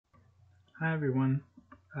Hi everyone.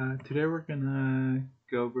 Today we're gonna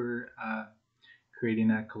go over creating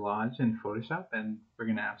a collage in Photoshop, and we're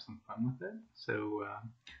gonna have some fun with it. So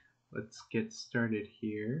let's get started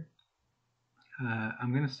here.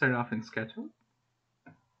 I'm gonna start off in SketchUp,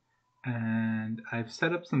 and I've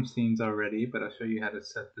set up some scenes already, but I'll show you how to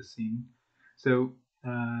set the scene. So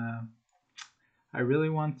I really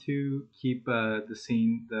want to keep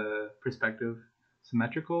the perspective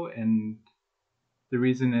symmetrical, and the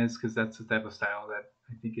reason is because that's the type of style that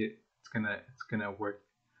I think it's gonna work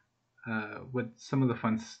with some of the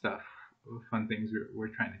fun things we're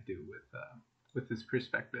trying to do with this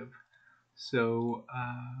perspective. So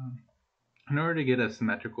in order to get a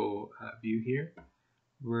symmetrical view here,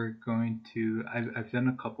 we're going to I've done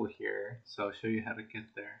a couple here, so I'll show you how to get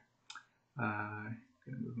there. I'm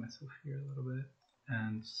gonna move myself here a little bit,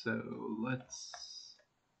 and so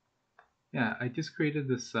I just created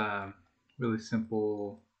this really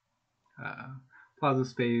simple plaza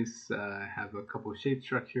space. I have a couple of shape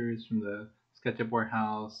structures from the SketchUp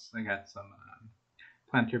warehouse. I got some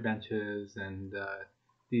planter benches and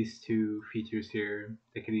these two features here.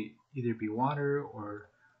 They could either be water or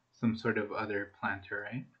some sort of other planter,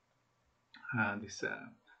 right? These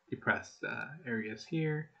depressed areas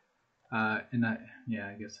here. I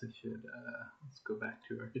guess I should, let's go back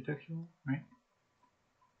to architectural, right?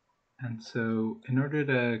 And so in order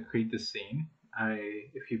to create the scene,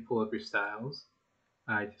 if you pull up your styles,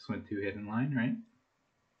 I just went to hidden line, right?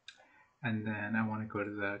 And then I want to go to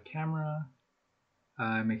the camera,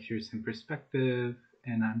 make sure it's in perspective,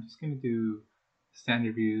 and I'm just going to do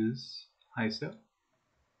standard views, ISO.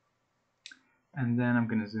 And then I'm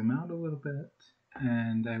going to zoom out a little bit,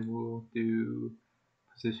 and I will do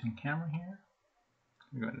position camera here.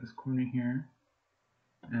 I'm going to go in this corner here,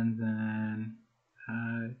 and then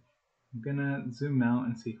I'm going to zoom out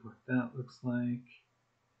and see what that looks like.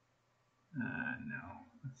 No,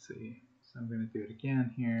 let's see. So I'm going to do it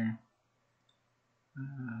again here.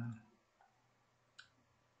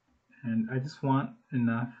 And I just want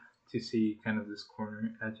enough to see kind of this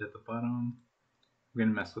corner edge at the bottom. I'm going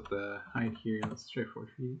to mess with the height here. Let's try 4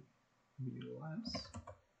 feet, maybe less.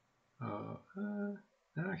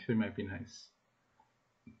 That actually might be nice.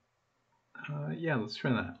 Yeah, let's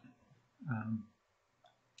try that.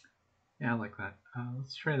 Yeah, I like that.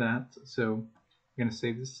 Let's try that. So I'm going to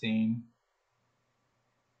save the scene.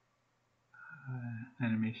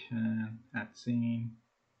 Animation, add scene.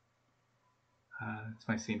 It's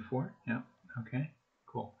my scene 4. Yeah, okay,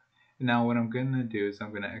 cool. And now what I'm going to do is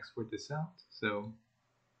I'm going to export this out. So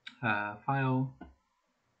File,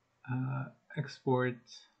 Export,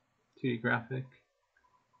 2D Graphic,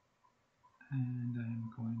 and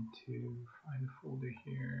I'm going to find a folder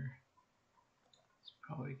here. It's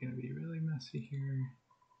probably going to be really messy here.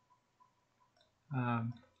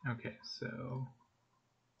 Okay, so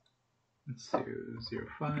let's do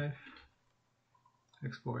 05,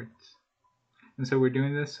 export. And so we're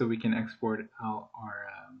doing this so we can export out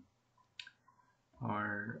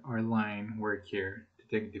our line work here to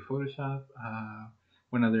take it to Photoshop.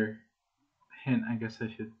 One other hint I guess I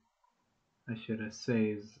should say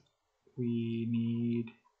is we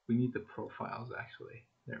need the profiles actually.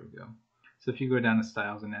 There we go. So if you go down to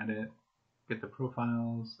styles and edit, get the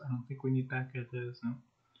profiles. I don't think we need back edges. No.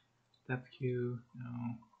 Depth Q,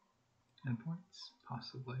 no. Endpoints,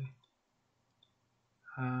 possibly.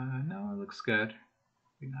 No, it looks good.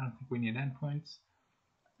 I don't think we need endpoints.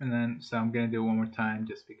 And then, so I'm going to do it one more time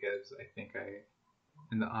just because I think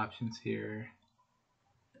in the options here,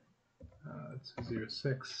 it's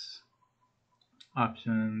 06,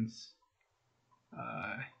 options,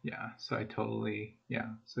 so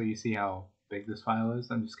so you see how big this file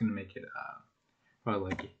is. I'm just going to make it probably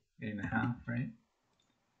like 8.5, right?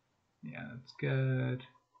 Yeah, that's good.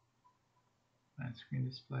 And screen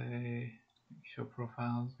display, show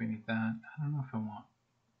profiles, we need that. I don't know if I want,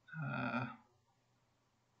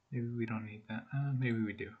 maybe we don't need that. Maybe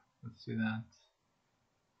we do. Let's do that.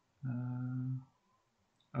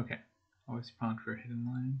 Okay, always prompt for hidden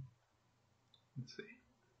line. Let's see.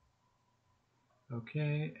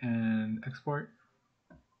 Okay, and export.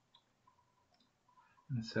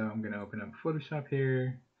 And so I'm going to open up Photoshop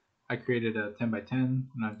here. I created a 10 by 10,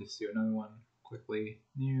 and I'll just do another one quickly.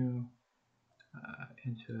 New,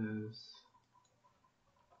 inches.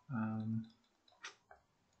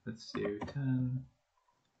 Let's do 10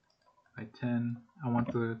 by 10. I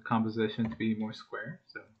want the composition to be more square,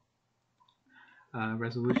 so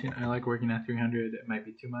resolution, I like working at 300. It might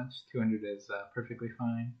be too much. 200 is perfectly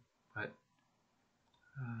fine, but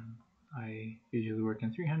I usually work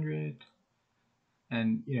in 300.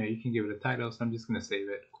 And you can give it a title, so I'm just going to save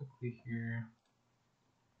it quickly here.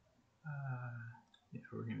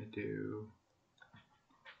 So we're gonna do.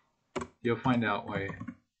 You'll find out why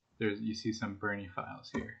you see some Bernie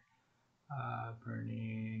files here.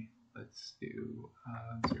 Bernie, let's do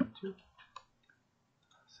 02.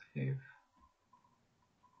 Save.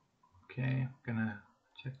 Okay, I'm gonna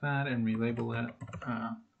check that and relabel it.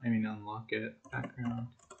 Unlock it. Background.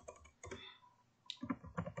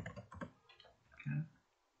 Okay.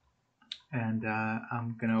 And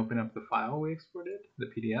I'm gonna open up the file we exported, the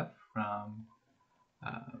PDF from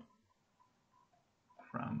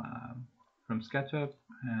SketchUp,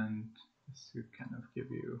 and this should kind of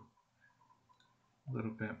give you a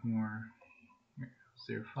little bit more. Here,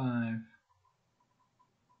 05,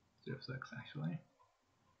 06 actually.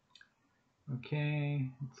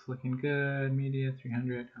 Okay, it's looking good. Media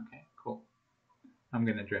 300. Okay, cool. I'm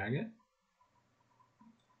gonna drag it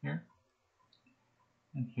here,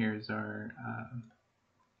 and here's our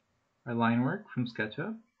line work from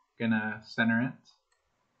SketchUp. Gonna center it.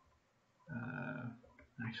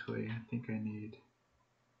 Actually, I think I need.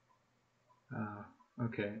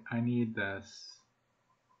 Okay, I need this.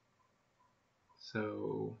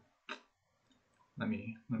 So let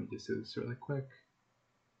me just do this really quick.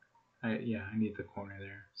 I need the corner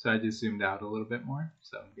there. So I just zoomed out a little bit more.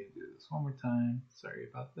 So I'm going to do this one more time. Sorry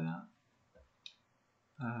about that.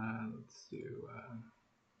 Let's do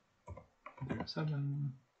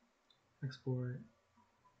 07, export.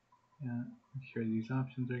 Yeah, make sure these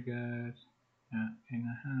options are good. Yeah,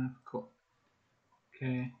 8.5, cool.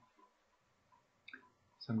 Okay.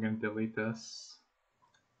 So I'm going to delete this.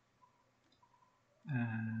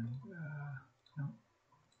 And no. I'm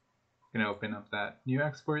going to open up that new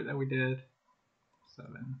export that we did.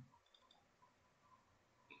 7.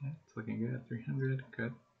 Okay, it's looking good. 300,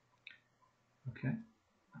 good. Okay.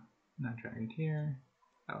 Now drag it here.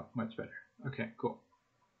 Oh, much better. Okay, cool.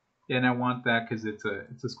 Yeah, and I want that because it's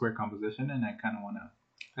a square composition, and I kind of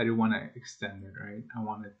I do want to extend it, right?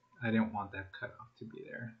 I didn't want that cutoff to be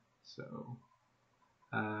there. So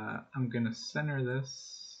I'm gonna center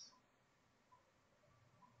this.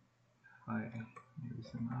 If I maybe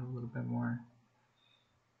zoom out a little bit more.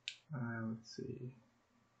 Let's see.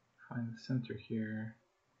 Find the center here.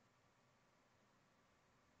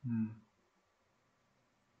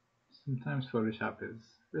 Sometimes Photoshop is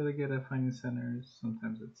really good at finding centers.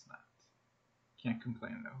 Sometimes it's not. Can't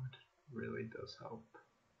complain though. It really does help.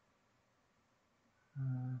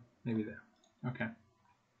 Maybe there. Okay.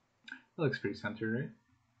 That looks pretty centered, right?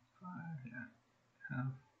 5, yeah.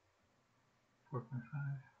 Half.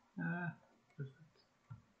 4.5. Perfect.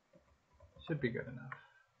 Should be good enough.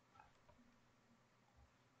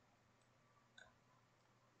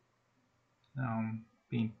 Now I'm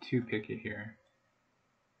being too picky here.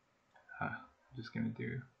 I'm just gonna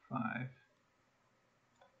do 5.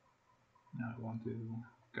 No, I won't do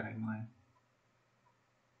guideline.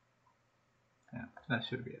 Yeah, that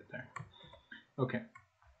should be it there. Okay.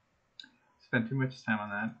 Spent too much time on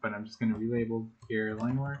that, but I'm just gonna relabel here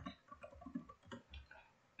line work.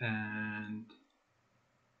 And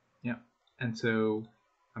yeah, and so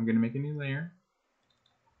I'm gonna make a new layer,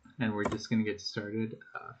 and we're just gonna get started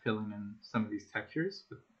filling in some of these textures.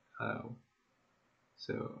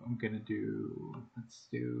 So I'm gonna do let's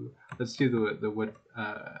do the wood.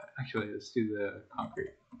 Actually, let's do the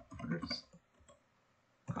concrete first.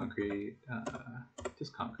 Concrete,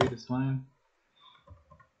 just concrete is fine.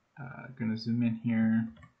 Gonna zoom in here,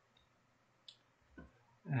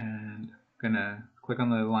 and gonna click on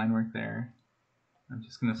the line work there. I'm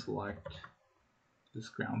just gonna select this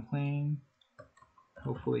ground plane.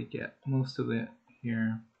 Hopefully get most of it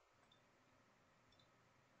here.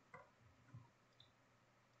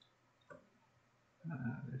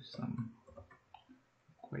 There's some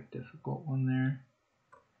quite difficult one there.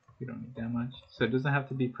 We don't need that much. So it doesn't have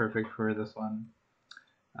to be perfect for this one.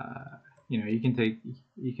 You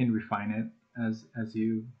can refine it as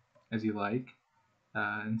you like,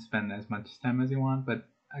 and spend as much time as you want. But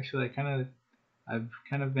actually, I've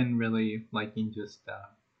kind of been really liking just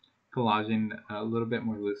collaging a little bit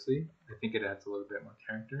more loosely. I think it adds a little bit more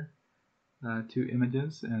character to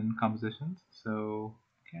images and compositions. So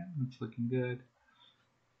okay, it's looking good.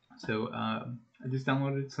 So I just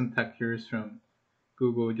downloaded some textures from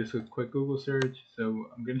Google, just a quick Google search. So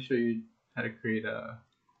I'm going to show you how to create a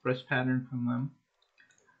brush pattern from them.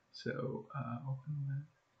 So open that.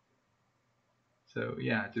 So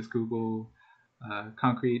yeah, just Google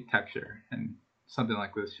concrete texture, and something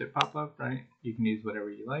like this should pop up, right? You can use whatever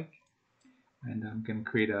you like. And I'm going to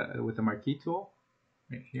create with the marquee tool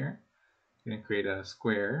right here. I'm going to create a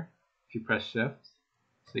square. If you press shift,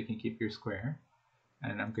 so you can keep your square.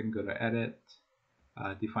 And I'm going to go to edit,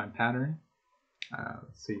 define pattern.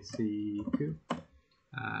 Let's say C2.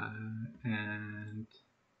 And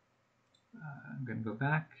I'm going to go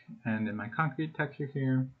back, and in my concrete texture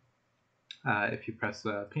here, if you press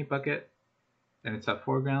the paint bucket and it's at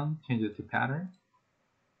foreground, change it to pattern.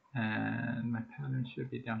 And my pattern should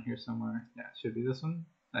be down here somewhere. Yeah, it should be this one.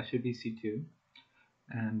 That should be C2.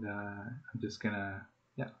 And I'm just gonna,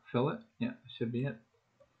 fill it. Yeah, that should be it.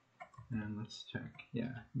 And let's check.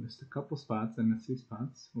 Yeah, missed a couple spots. I missed 2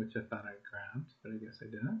 spots, which I thought I grabbed, but I guess I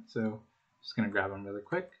didn't. So just gonna grab them really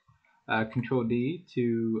quick. Control D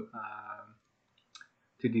to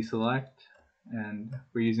deselect, and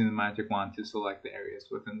we're using the magic wand to select the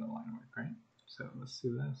areas within the line work, right? So let's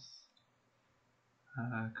do this.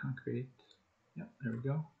 Concrete. Yep, there we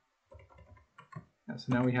go. Yeah, so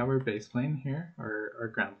now we have our base plane here, our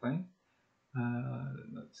ground plane.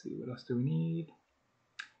 Let's see, what else do we need?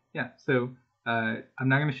 Yeah, so I'm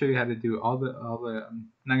not going to show you how to do all the.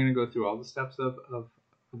 I'm not going to go through all the steps of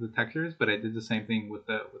the textures, but I did the same thing with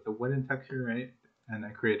the wooden texture, right? And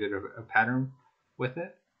I created a pattern with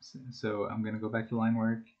it. So I'm going to go back to line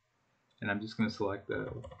work, and I'm just going to select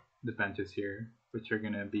the benches here, which are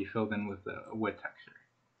going to be filled in with a wood texture.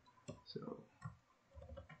 So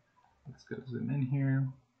let's go zoom in here.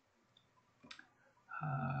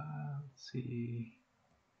 Let's see.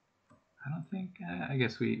 I don't think, I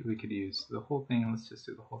guess we could use the whole thing. Let's just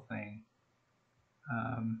do the whole thing.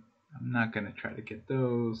 I'm not going to try to get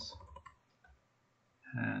those.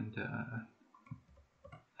 And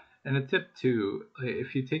a tip too,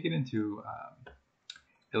 if you take it into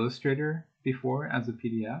Illustrator before as a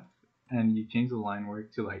PDF and you change the line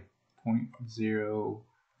work to like 0.01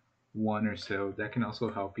 or so, that can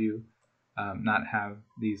also help you not have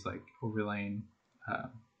these like overlaying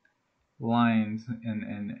lines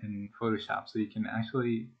in Photoshop, so you can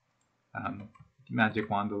actually magic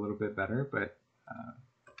wand a little bit better, but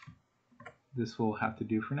this will have to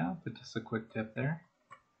do for now, but just a quick tip there.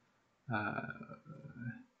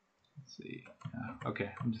 Let's see.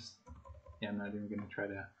 Okay, I'm not even going to try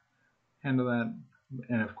to handle that.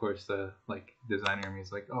 And of course, the designer in me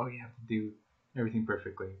is like, oh, you have to do everything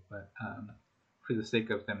perfectly. But for the sake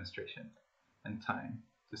of demonstration and time,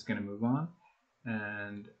 just going to move on.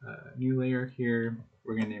 And new layer here,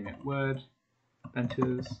 we're going to name it wood,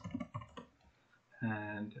 benches.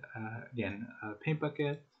 And again, paint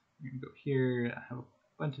bucket. We're going to go here. I have a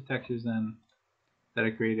bunch of textures in that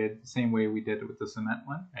I created the same way we did with the cement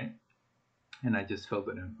one, right? And I just filled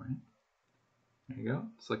it in, right? There you go.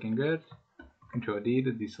 It's looking good. Control D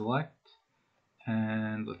to deselect.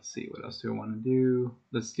 And let's see, what else do I want to do?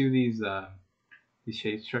 Let's do these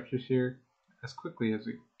shape structures here as quickly as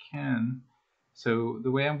we can. So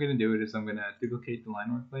the way I'm going to do it is I'm going to duplicate the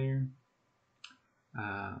line work layer.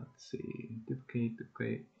 Let's see, duplicate.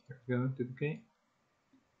 Here we go, duplicate.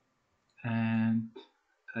 And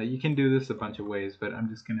you can do this a bunch of ways, but I'm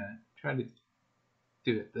just going to try to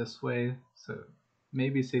do it this way. So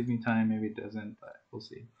maybe it saves me time, maybe it doesn't, but we'll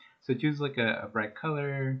see. So choose like a bright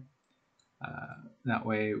color. That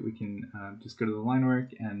way we can just go to the line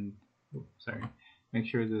work and, make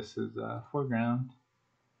sure this is foreground.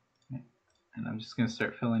 Okay. And I'm just going to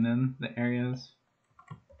start filling in the areas.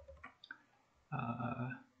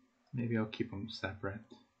 Maybe I'll keep them separate.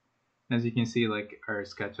 As you can see, like our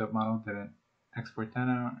SketchUp model didn't export that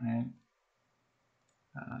out, right?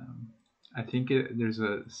 I think there's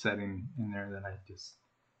a setting in there that I just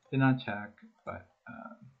did not check, but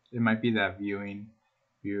it might be that view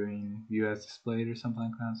as displayed or something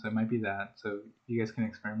like that. So it might be that. So you guys can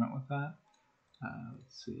experiment with that.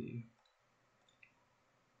 Let's see.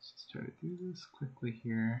 Let's just try to do this quickly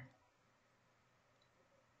here.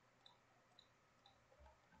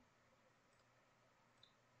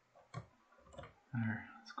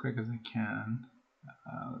 As quick as I can.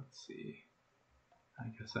 Let's see. I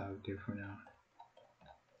guess I would do for now.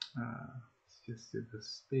 Let's just do the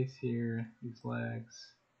space here, these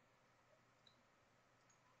legs.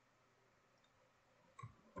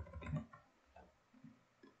 Okay.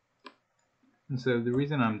 And so the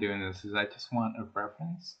reason I'm doing this is I just want a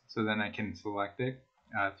reference, so then I can select it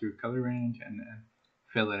through color range and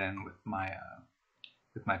fill it in with my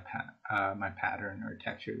my pattern or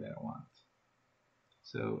texture that I want.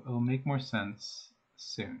 So it'll make more sense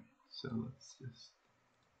soon. So let's just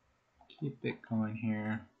keep it going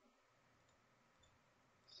here.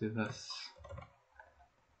 Let's do this.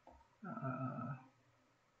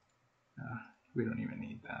 We don't even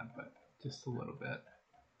need that, but just a little bit.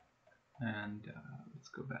 And let's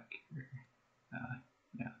go back here.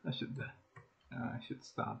 Yeah, that should I should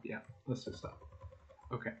stop. Yeah, let's just stop.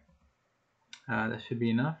 Okay, that should be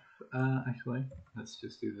enough. Actually, let's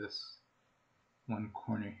just do this one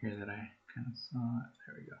corner here that I kind of saw.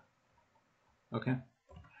 There we go. Okay,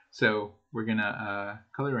 So we're gonna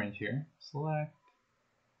color range here. Select.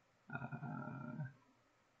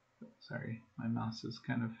 Sorry, my mouse is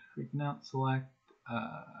kind of freaking out. Select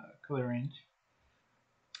color range.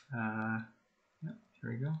 Yep,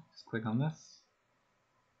 here we go. Just click on this.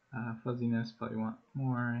 Fuzziness, probably want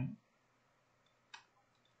more, right?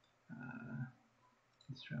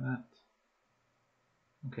 Let's try that.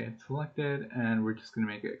 Okay, it's selected, and we're just going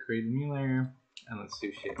to create a new layer, and let's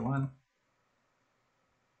do shade 1.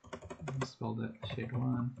 I spelled it shade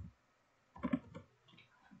 1.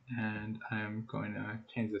 And I'm going to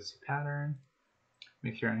change this to pattern.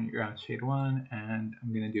 Make sure you're on shade 1, and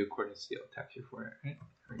I'm going to do a quarter scale texture for it. Right?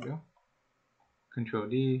 There we go. Control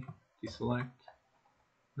D, deselect.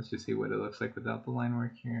 Let's just see what it looks like without the line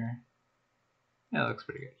work here. Yeah, it looks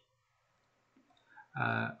pretty good.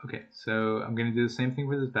 Okay, so I'm going to do the same thing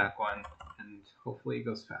for this back one, and hopefully it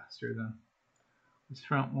goes faster than this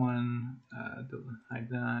front one. Hide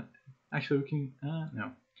that. Actually, we can,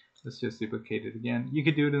 no. Let's just duplicate it again. You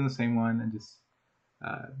could do it in the same one and just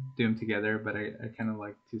do them together, but I kind of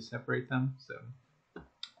like to separate them. So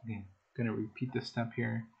okay, I'm going to repeat this step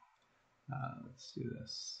here. Let's do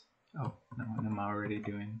this. Oh, no, I'm already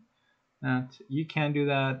doing that. You can do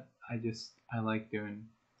that. I like doing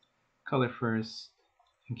color first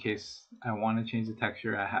in case I want to change the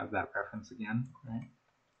texture. I have that preference again, right?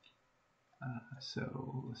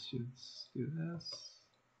 So let's just do this.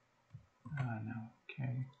 No,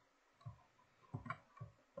 okay.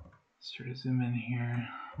 Let's try to zoom in here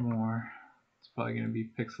more. It's probably going to be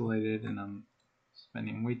pixelated, and I'm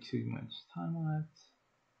spending way too much time on it.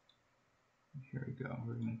 Here we go.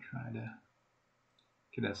 We're going to try to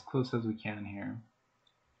get as close as we can here.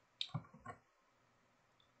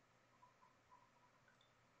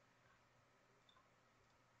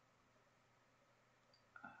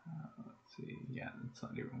 Let's see. Yeah, it's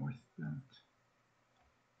not even worth that.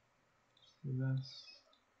 Let's do this.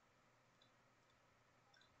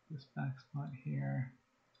 This back spot here.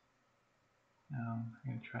 Now I'm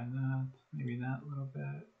going to try that. Maybe that a little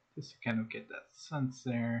bit. Just to kind of get that sense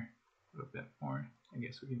there a little bit more. I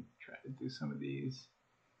guess we can try to do some of these.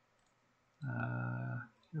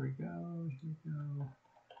 Here we go. Here we go.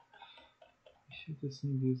 We should just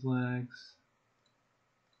need these legs.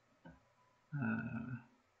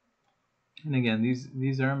 And again,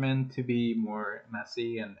 these are meant to be more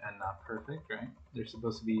messy and not perfect, right? They're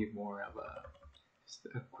supposed to be more of just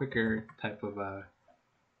a quicker type of a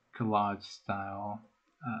collage style.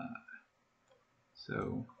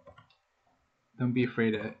 So don't be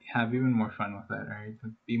afraid to have even more fun with it, right?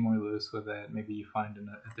 Be more loose with it. Maybe you find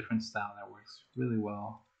a different style that works really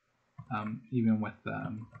well, even with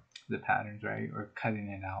the patterns, right? Or cutting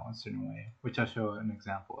it out a certain way, which I'll show an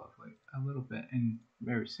example of like a little bit in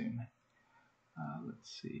very soon.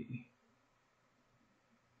 Let's see.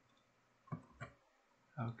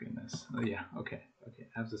 Oh goodness. Oh yeah. Okay. Okay.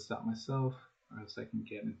 I have to stop myself, or else I can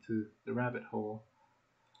get into the rabbit hole.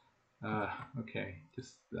 Okay.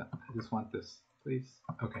 I just want this, please.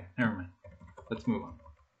 Okay. Never mind. Let's move on.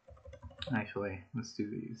 Actually, let's do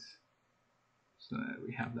these so that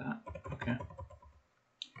we have that. Okay.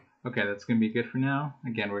 Okay, that's gonna be good for now.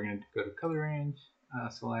 Again, we're gonna go to color range,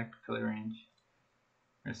 select color range.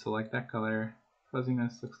 We're gonna select that color.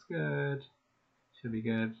 Fuzziness looks good. Should be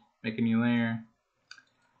good. Make a new layer.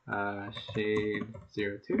 Shade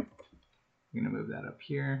 02. I'm gonna move that up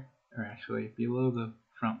here, or actually below the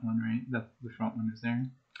front one, right? The front one is there.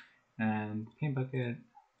 And paint bucket,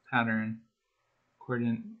 pattern,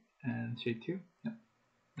 coordinate, and shade 2. Yep,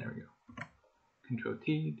 there we go. Control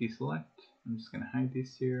T, deselect. I'm just gonna hide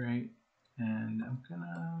these two, right? And I'm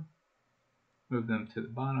gonna move them to the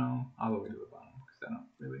bottom, all the way to the bottom, because I don't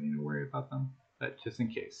really need to worry about them, but just in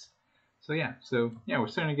case. So yeah, we're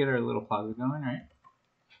starting to get our little plaza going, right?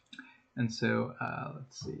 And so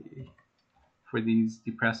let's see. For these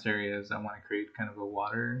depressed areas, I want to create kind of a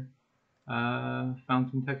water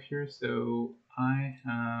fountain texture. So I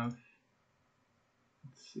have,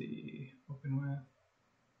 let's see, open with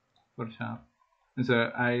Photoshop. And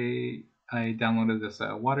so I downloaded this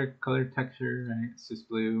watercolor texture, right? It's just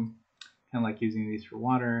blue, kind of like using these for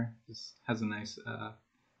water. This has a nice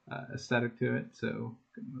aesthetic to it. So I'm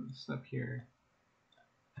going to move this up here.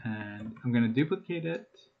 And I'm going to duplicate it.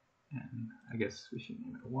 And I guess we should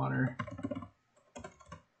name it water.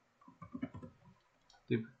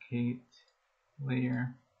 Duplicate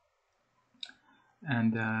layer.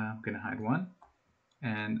 And I'm going to hide one.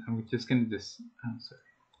 And I'm just going to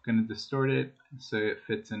distort it so it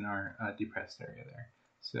fits in our depressed area there.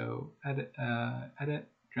 So edit,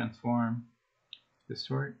 transform,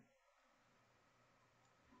 distort.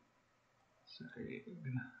 Sorry, I'm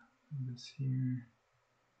gonna move this here.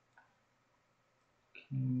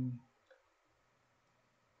 Okay.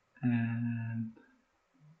 And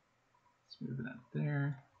let's move it out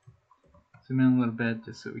there. Zoom in a little bit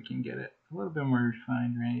just so we can get it a little bit more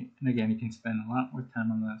refined, right? And again, you can spend a lot more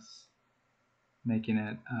time on this, making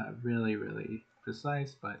it really, really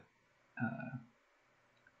precise, but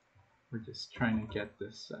we're just trying to get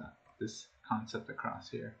this this concept across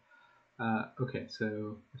here. Okay,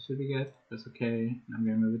 so it should be good. That's okay. I'm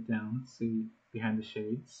gonna move it down. See behind the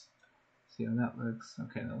shades. See how that looks.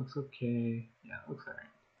 Okay, that looks okay. Yeah, it looks alright.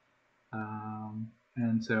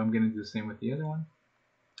 And so I'm gonna do the same with the other one.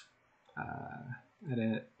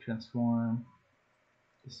 Edit, transform,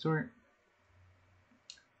 distort.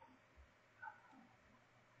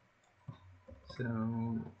 So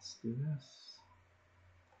let's do this.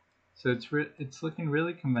 So it's looking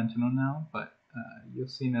really conventional now, but you'll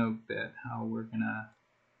see in a bit how we're gonna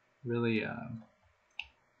really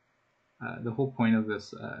the whole point of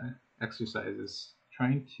this exercise is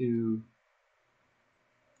trying to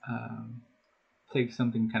take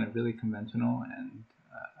something kind of really conventional and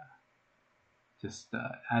just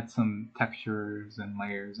add some textures and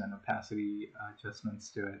layers and opacity adjustments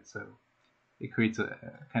to it, so it creates a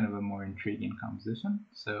kind of a more intriguing composition.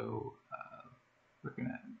 So we're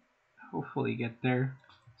gonna hopefully get there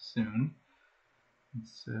soon. And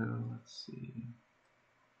so let's see,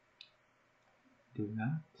 do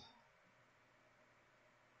that.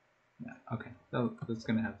 Yeah, okay, that's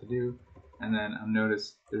gonna have to do. And then I've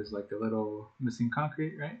noticed there's like a little missing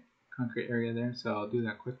concrete, right? Concrete area there, so I'll do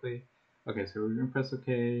that quickly. Okay, so we're gonna press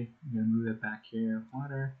OK. I'm gonna move it back here,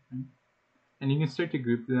 water, right? And you can start to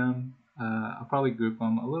group them. I'll probably group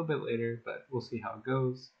them a little bit later, but we'll see how it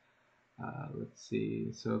goes. Let's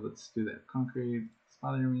see, so let's do that concrete. It's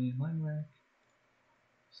bothering me, line work.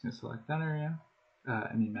 Just gonna select that area.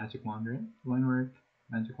 I mean magic wand, right? Line work,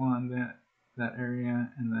 magic wand, that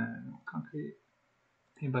area, and then concrete,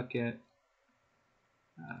 paint bucket.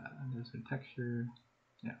 There's some texture.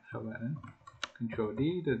 Yeah, fill that in. Control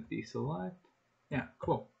D to deselect. Yeah,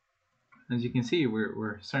 cool. As you can see,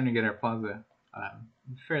 we're starting to get our plaza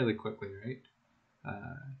fairly quickly, right?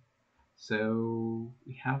 So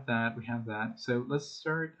we have that. So let's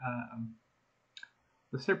start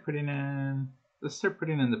putting in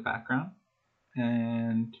the background.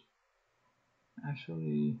 And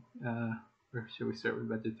actually, where should we start with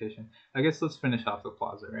vegetation? I guess let's finish off the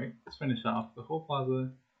plaza, right? Let's finish off the whole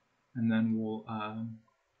plaza, and then we'll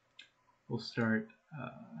start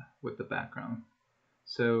with the background.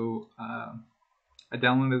 So I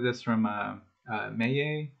downloaded this from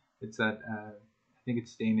Maye. It's that I think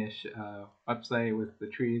it's Danish website with the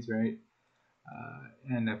trees, right?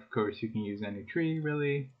 And of course, you can use any tree,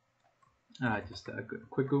 really. Just a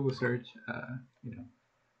quick Google search,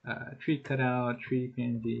 tree cutout, tree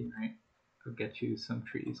PNG, right? It'll get you some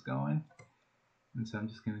trees going. And so I'm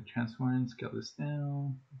just going to transform, scale this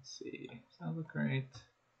down. Let's see, does that look right?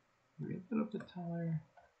 Maybe a little bit taller.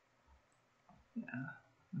 Yeah,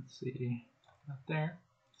 let's see, up there.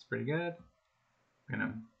 It's pretty good.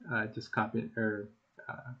 I'm gonna just copy it or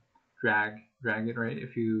drag it, right?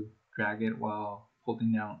 If you drag it while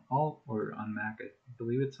holding down Alt or on Mac, I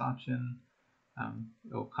believe it's Option,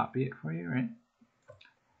 it'll copy it for you, right?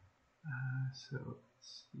 So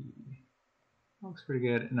let's see, looks pretty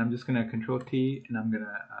good. And I'm just gonna Control T, and I'm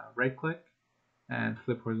gonna right click and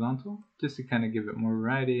flip horizontal, just to kind of give it more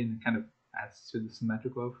variety and kind of adds to the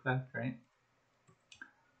symmetrical effect, right?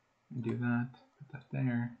 And do that, put that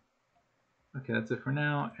there. Okay, that's it for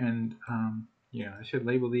now. And yeah, I should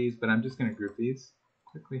label these, but I'm just going to group these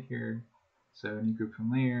quickly here. So new group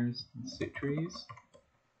from layers, let's say trees.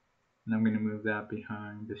 And I'm going to move that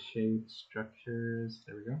behind the shade structures.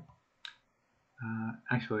 There we go.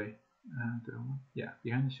 Actually, yeah,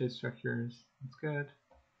 behind the shade structures. That's good.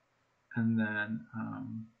 And then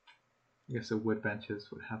I guess the wood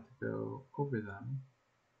benches would have to go over them,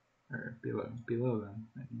 or below them.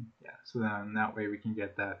 And yeah, so then that way we can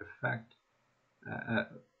get that effect.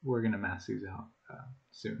 We're going to mask these out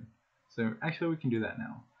soon. So actually we can do that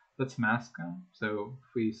now. Let's mask them. So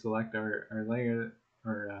if we select our layer,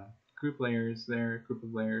 or group layers there, group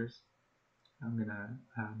of layers, I'm going to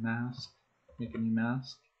mask, make a new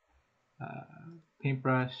mask.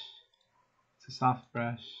 Paintbrush, it's a soft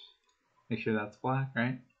brush. Make sure that's black,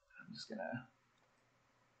 right? I'm just going to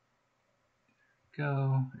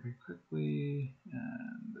go very quickly,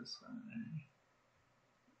 and this one.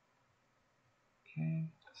 Okay,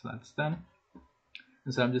 so that's done.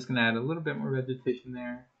 And so I'm just going to add a little bit more vegetation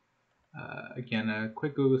there. Again, a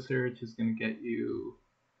quick Google search is going to get you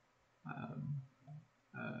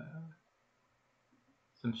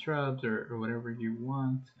some shrubs or whatever you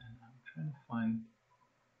want. And I'm trying to find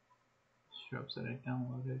shrubs that I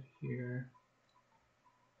downloaded here.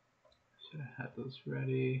 Should have had those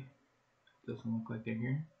ready. Doesn't look like they're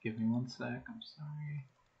here. Give me one sec. I'm sorry.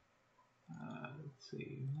 Let's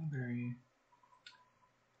see. Library.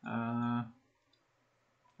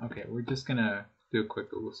 Okay, we're just gonna do a quick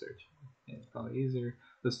Google search. It's probably easier.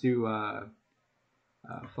 Let's do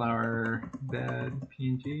flower bed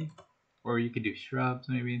PNG, or you could do shrubs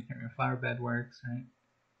maybe. Flower bed works, right?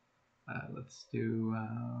 Let's do.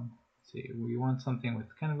 Let's see, we want something with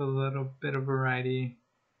kind of a little bit of variety.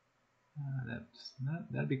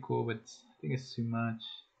 That'd be cool, but I think it's too much.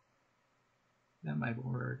 That might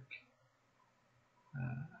work.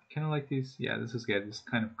 I kind of like these. Yeah, this is good. Just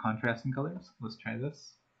kind of contrasting colors. Let's try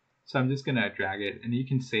this. So I'm just gonna drag it, and you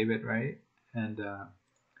can save it, right? And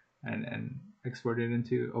export it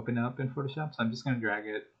into open up in Photoshop. So I'm just gonna drag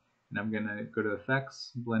it, and I'm gonna go to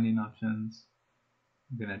Effects, Blending Options.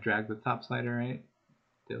 I'm gonna drag the top slider, right?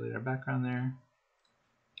 Delete our background there.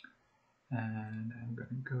 And I'm going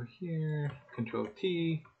to go here, Control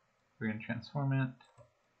T, we're going to transform it.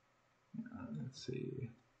 Let's see.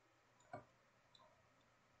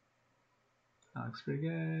 That looks pretty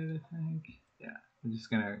good, I think. Yeah, I'm just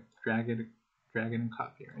going to drag it and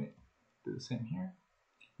copy, right? Do the same here.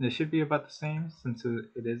 And it should be about the same since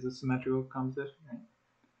it is a symmetrical composition, right?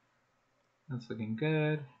 That's looking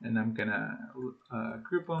good. And I'm going to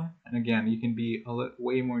group them. And again, you can be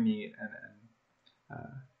way more neat and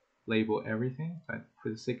label everything, but for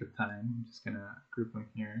the sake of time, I'm just gonna group them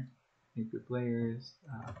here. New group layers,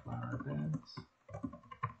 flower beds.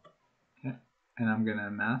 Okay, and I'm gonna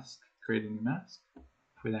mask, create a new mask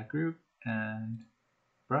for that group, and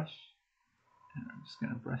brush. And I'm just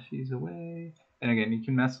gonna brush these away. And again, you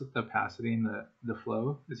can mess with the opacity and the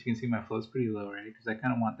flow. As you can see, my flow is pretty low, right? Because I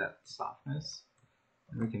kind of want that softness.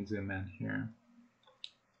 And we can zoom in here.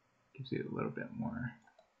 Gives you a little bit more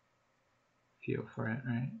feel for it,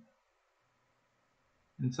 right?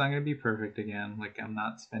 It's not going to be perfect again, like I'm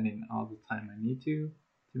not spending all the time I need to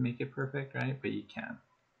make it perfect, right? But you can.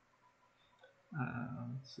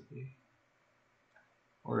 Let's see.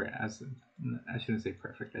 Or I shouldn't say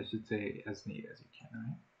perfect, I should say as neat as you can,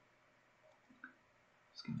 right?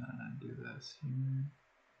 Just gonna do this here.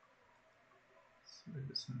 So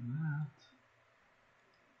this and that.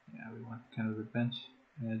 Yeah, we want kind of the bench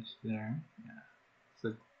edge there. Yeah. So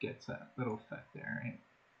it gets that little effect there, right?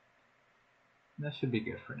 That should be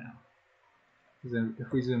good for now. Because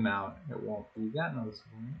if we zoom out, it won't be that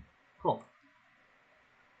noticeable. Right? Cool.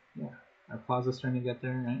 Yeah, our plaza's starting to get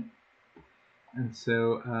there, right? And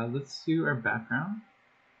so let's do our background.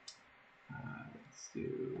 Let's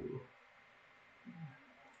do.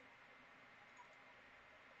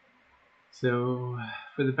 So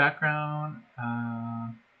for the background,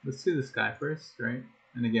 let's do the sky first, right?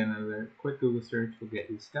 And again, another quick Google search will get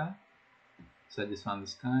you sky. So I just found the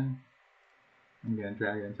sky. I'm going to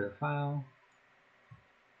drag it into a file.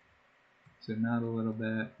 Zoom out a little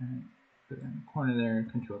bit and put it in the corner there.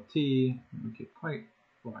 Control T. Make it quite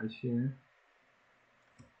large here.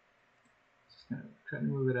 Just gonna try to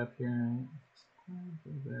move it up here. Just quite a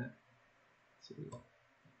little bit. Let's see.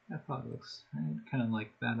 That probably looks right, kind of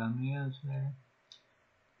like that on the edge there.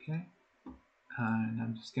 Okay. And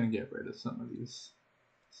I'm just gonna get rid of some of these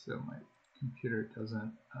so my computer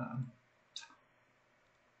doesn't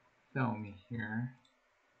fail me here.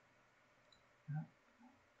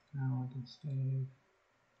 Now I can save.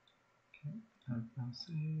 Okay, now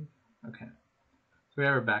save. Okay, so we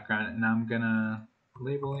have our background, and I'm gonna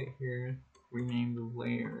label it here. Rename the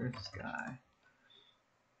layer sky.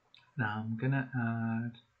 Now I'm gonna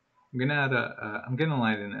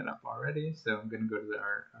lighten it up already. So I'm gonna go to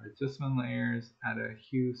our adjustment layers, add a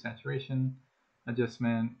hue saturation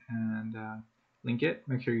adjustment, and link it.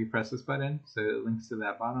 Make sure you press this button so it links to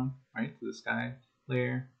that bottom, right, to the sky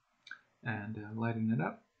layer, and lighten it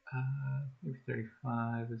up. Maybe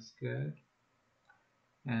 35 is good.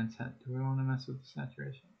 And do we want to mess with the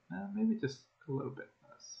saturation? Maybe just a little bit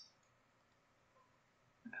less.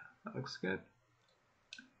 Yeah, that looks good.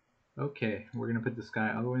 Okay, we're gonna put the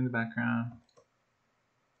sky all the way in the background.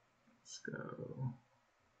 Let's go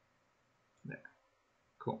there.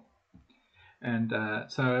 Cool. And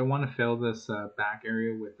so I want to fill this back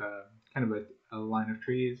area with kind of a line of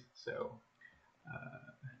trees. So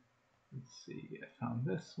let's see, I found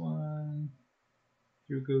this one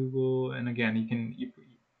through Google, and again,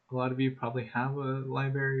 a lot of you probably have a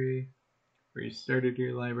library where you started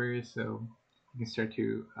your library, so you can start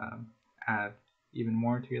to add even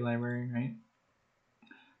more to your library, right?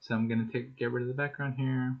 So I'm going to get rid of the background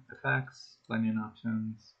here, effects, blending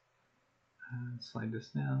options, slide this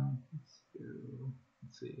down.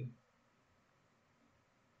 Let's see.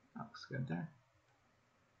 Oh, looks good there.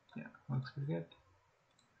 Yeah, looks pretty good.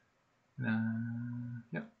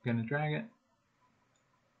 Yep, gonna drag it.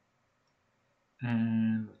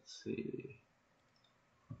 And let's see,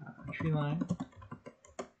 tree line,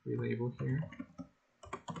 relabel here.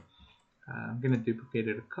 I'm gonna duplicate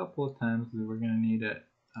it a couple of times because we're gonna need it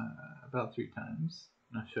about 3 times.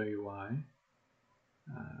 And I'll show you why.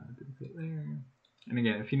 Duplicate layer. And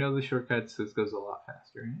again, if you know the shortcuts, this goes a lot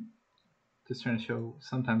faster, right? Just trying to show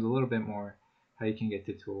sometimes a little bit more how you can get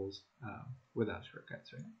to tools without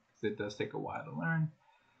shortcuts, right? Because it does take a while to learn.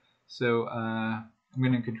 So I'm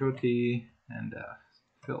going to Control T and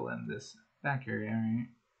fill in this back area, right?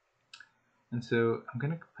 And so I'm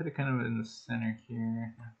going to put it kind of in the center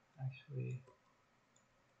here. Actually,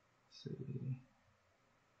 let's see.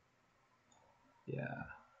 Yeah.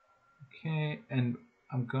 Okay, and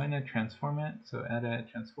I'm going to transform it. So edit,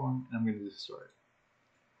 transform, and I'm going to distort.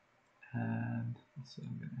 And let's see,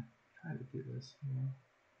 I'm going to try to do this here.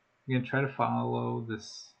 I'm going to try to follow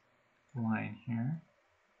this line here.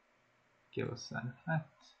 Give us that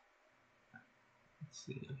effect. Let's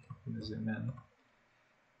see, I'm going to zoom in.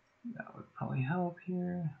 That would probably help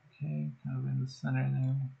here. Okay, kind of in the center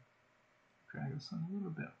there. Drag this on a little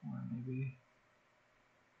bit more maybe.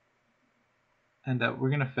 And we're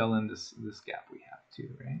going to fill in this gap we have too,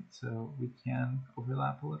 right? So we can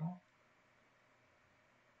overlap a little.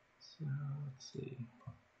 So let's see.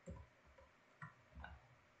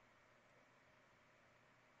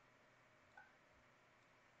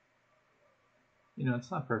 You know,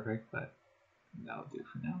 it's not perfect, but that'll do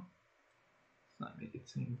for now. Let's not make it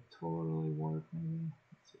seem totally warped maybe.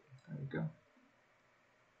 Let's see, there we go.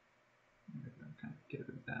 Maybe I'll kind of give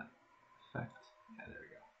it that effect. Yeah, there we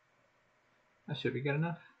go. That should be good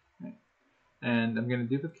enough, right? And I'm going to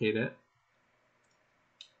duplicate it.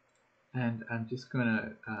 And I'm just going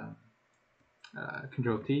to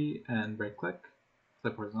Control T and right click,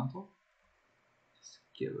 flip horizontal. Just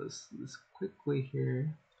give us this quickly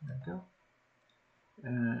here. There we go.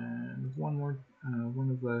 And one more, one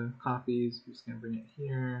of the copies, I'm just going to bring it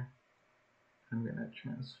here. I'm going to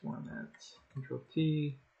transform it, Control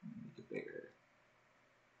T, and make it bigger.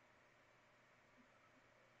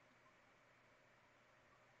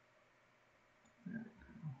 There we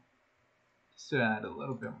go. Just to add a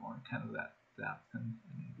little bit more kind of that depth and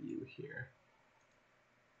view here.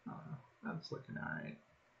 That's looking alright.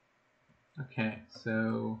 Okay,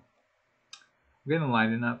 so we're going to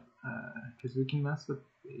lighten up because we can mess with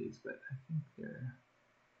these, but I think they're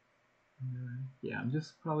yeah, I'm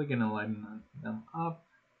just probably going to lighten them up.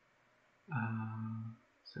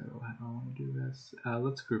 So how do I want to do this?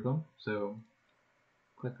 Let's group them. So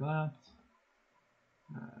click that.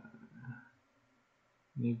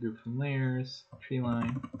 New group from layers, tree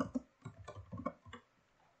line,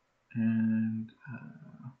 and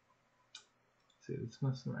let's see, let's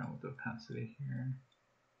mess around with the opacity here.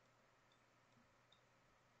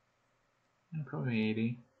 And probably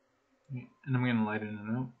 80. And I'm going to lighten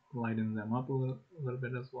them up a little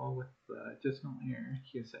bit as well with the adjustment layer,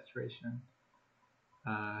 hue saturation.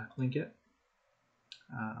 Link it.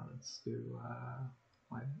 Let's do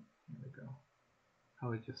lighten. Here we go.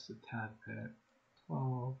 Probably just a tad bit.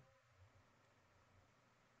 12.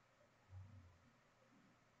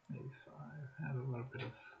 Maybe 5. Add a little bit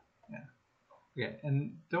of, yeah. Okay,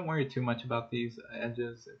 and don't worry too much about these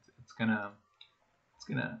edges. It's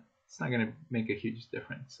not gonna make a huge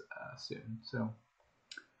difference soon. So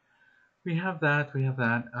we have that.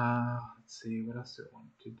 Let's see, what else do I want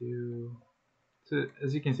to do? So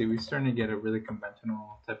as you can see, we're starting to get a really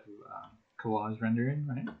conventional type of collage rendering,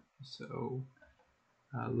 right? So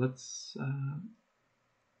let's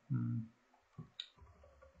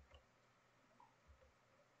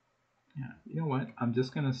yeah, you know what? I'm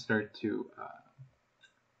just gonna start to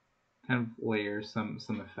kind of layer some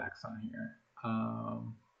effects on here.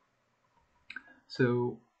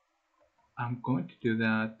 So I'm going to do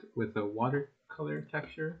that with a watercolor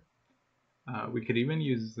texture. We could even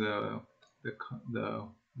use the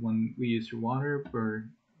one we use for water,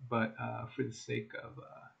 but for the sake of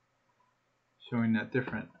showing a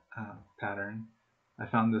different pattern, I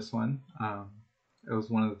found this one. It was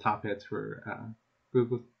one of the top hits for on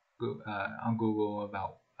Google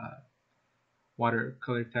about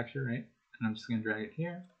watercolor texture, right? And I'm just going to drag it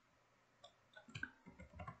here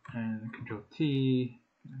and Control T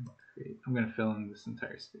and create. I'm going to fill in this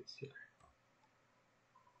entire space here.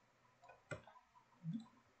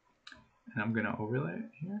 And I'm going to overlay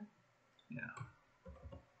it here. Yeah.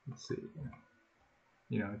 Let's see.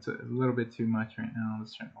 You know, it's a little bit too much right now.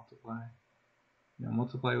 Let's try to multiply.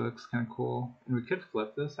 multiply looks kind of cool. And we could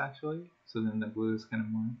flip this actually, so then the blue is kind of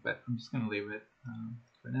more, but I'm just going to leave it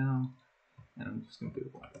for now. And I'm just going to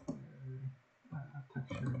do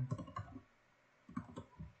texture.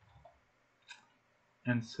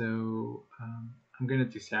 And so I'm going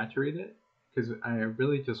to desaturate it because I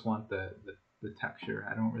really just want the texture.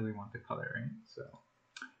 I don't really want the color, right? So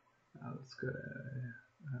let's go to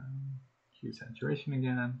hue saturation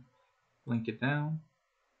again, blink it down.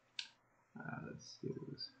 Let's do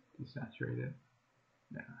this, desaturate it.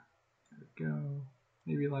 Yeah, there we go.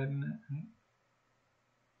 Maybe lighten it, right?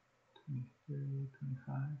 23,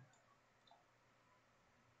 25.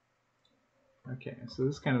 Okay, so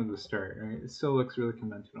this is kind of the start, right? It still looks really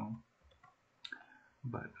conventional,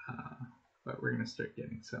 but we're gonna start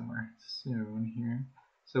getting somewhere soon here.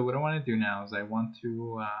 So what I want to do now is I want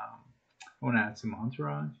to add some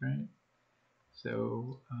entourage, right?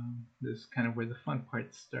 So this is kind of where the fun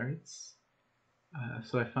part starts.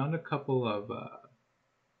 So I found a couple of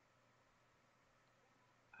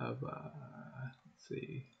let's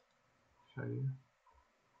see, show you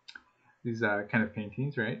these kind of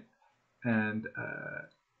paintings, right? And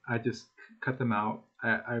I just cut them out.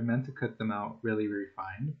 I meant to cut them out really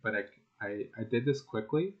refined, but I did this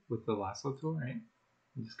quickly with the lasso tool, right?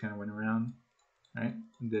 I just kind of went around, right?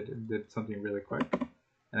 And did something really quick,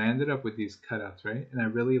 and I ended up with these cutouts, right? And I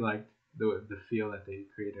really liked the feel that they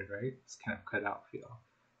created, right? This kind of cutout feel.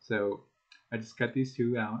 So I just cut these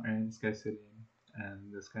two out, right? This guy sitting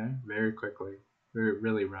and this guy very quickly,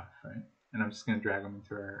 really rough, right? And I'm just gonna drag them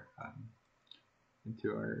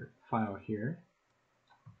into our file here,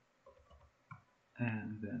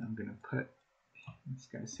 and then I'm gonna put this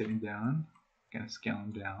guy sitting down. I'm gonna scale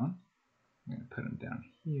him down. I'm gonna put him down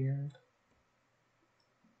here.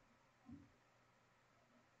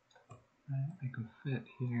 Make him fit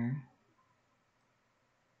here.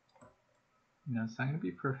 You know, it's not gonna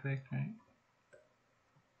be perfect, right?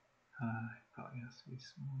 It probably has to be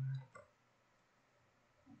smaller.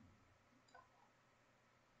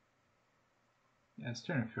 Yeah, it's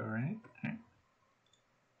turn and fill, right? All right.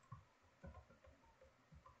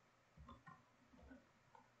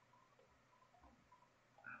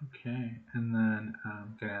 Okay, and then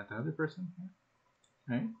I'm gonna add the other person here,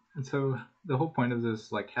 right? And so the whole point of this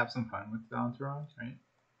is like have some fun with the entourage, right?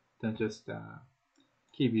 Don't just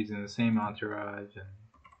keep using the same entourage,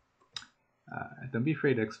 and don't be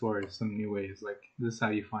afraid to explore some new ways. Like this is how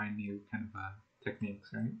you find new kind of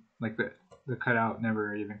techniques, right? Like the cutout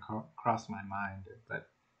never even crossed my mind, but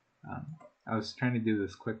I was trying to do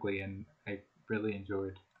this quickly, and I really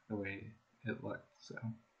enjoyed the way it looked. So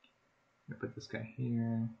I'm gonna put this guy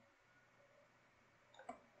here.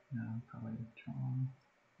 No, probably wrong.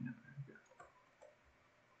 Yeah, there we go.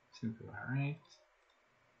 Seems about right.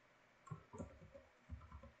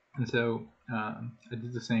 And so I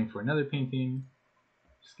did the same for another painting.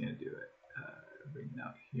 Just gonna do it. Bring it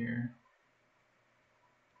out here.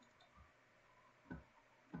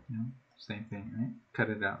 You know, same thing, right? Cut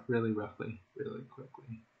it out really roughly, really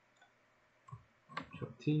quickly.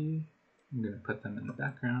 Control T. I'm gonna put them in the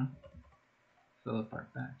background. Fill up our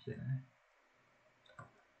back here.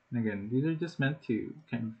 And again, these are just meant to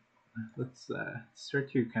kind of let's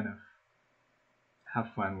start to kind of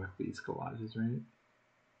have fun with these collages, right?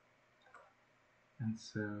 And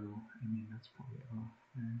so, I mean, that's probably off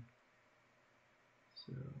there.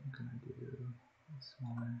 So I'm gonna do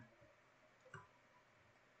smaller.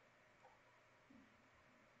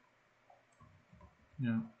 You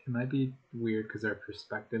know, it might be weird because our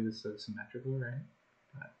perspective is so symmetrical, right?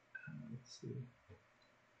 But let's see.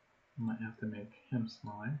 I might have to make him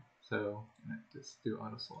smaller. So I'm gonna just do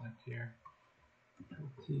auto select here. Control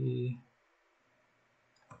T.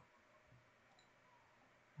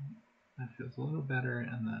 That feels a little better,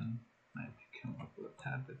 and then I might come up with a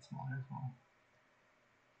tad bit smaller as well.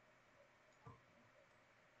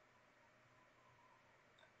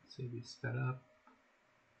 Save you sped up.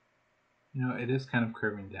 You know, it is kind of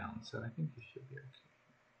curving down, so I think you should be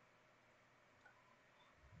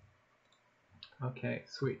okay. Okay,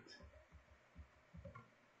 sweet.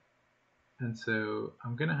 And so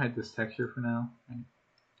I'm gonna hide this texture for now. Right?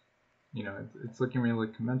 You know, it's looking really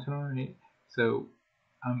conventional, right? So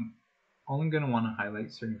I'm only gonna want to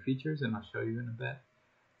highlight certain features, and I'll show you in a bit.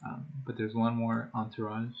 But there's one more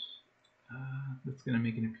entourage that's gonna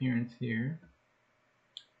make an appearance here.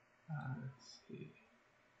 Let's see.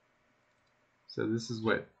 So this is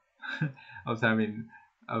what I was having.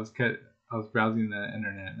 I was browsing the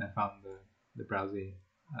internet, and I found the browsing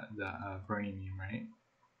Bernie meme, right?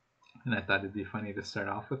 And I thought it'd be funny to start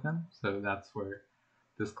off with him. So that's where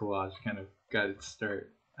this collage kind of got its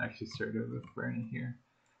start. Actually started with Bernie here.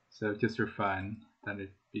 So just for fun, thought it'd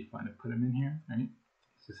be fun to put him in here, right?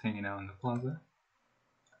 He's just hanging out in the plaza.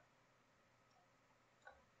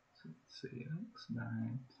 So let's see, that looks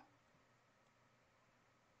right.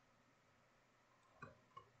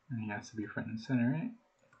 And he has to be front and center, right?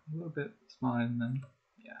 A little bit smaller than them.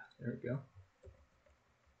 Yeah, there we go.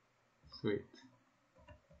 Sweet.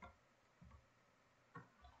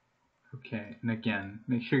 Okay, and again,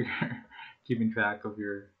 make sure you're keeping track of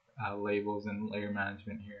your labels and layer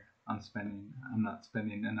management here on spending. I'm not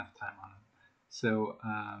spending enough time on them. So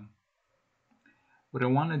what I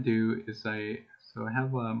want to do is I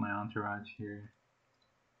have my entourage here.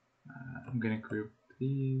 I'm going to group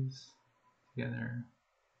these together.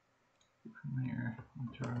 Layer,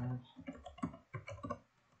 entourage.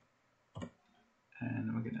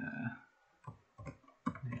 And we're going to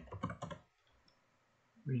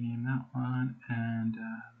rename that one, and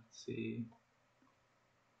let's see.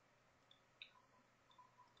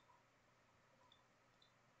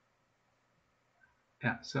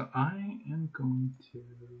 Yeah, so I am going to,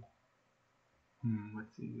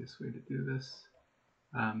 what's the easiest way to do this?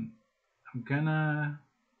 I'm gonna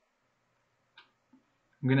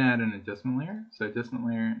add an adjustment layer. So adjustment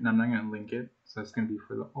layer, and I'm not gonna link it, so it's gonna be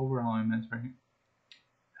for the overall image, right?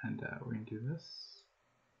 And we're gonna do this,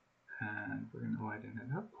 and we're gonna widen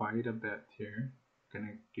it up quite a bit here.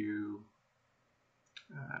 Gonna do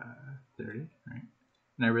 30, right?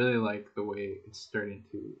 And I really like the way it's starting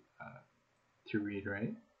to read,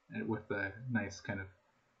 right? And with the nice kind of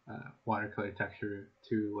watercolor texture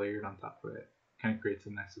too layered on top of it, kind of creates a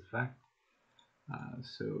nice effect.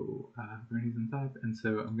 So Bernie's on top, and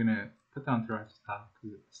so I'm gonna put the entourage on top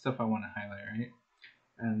because it's stuff I want to highlight, right?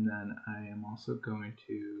 And then I am also going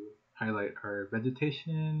to highlight our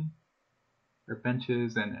vegetation, our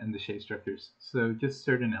benches, and the shade structures. So just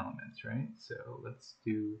certain elements, right? So let's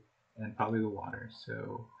do, and probably the water.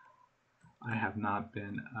 So I have not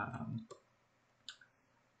been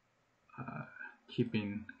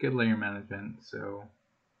keeping good layer management, so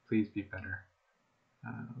please be better.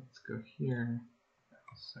 Let's go here.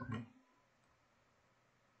 Sorry.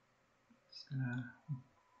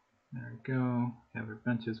 There we go. We have our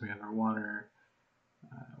benches, we have our water.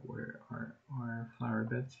 Where are our flower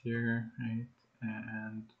beds here, right?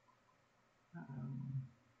 And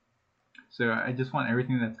so I just want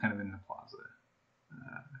everything that's kind of in the plaza.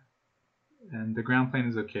 And the ground plane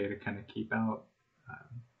is okay to kind of keep out,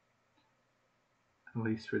 at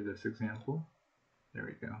least for this example. There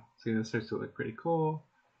we go. See, this starts to look pretty cool.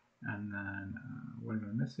 And then what am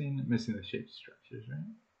I missing? I'm missing the shape structures,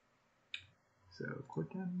 right? So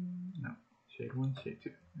Corten, no, shade 1, shade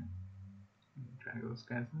 2. Drag those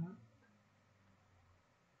guys out.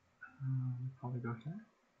 Probably go here.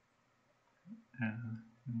 And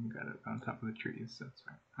we got it on top of the trees, that's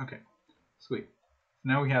right. Okay, sweet. So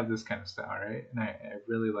now we have this kind of style, right? And I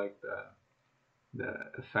really like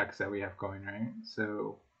the effects that we have going, right?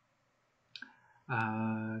 So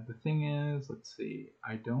the thing is, let's see,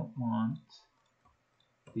 I don't want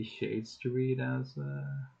these shades to read as,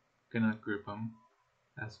 gonna group them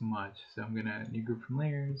as much. So I'm gonna new group from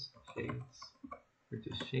layers, shades, or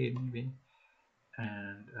just shade maybe,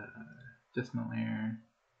 and adjustment layer,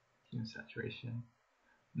 hue saturation.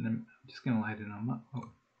 And then I'm just gonna lighten them up. Oh,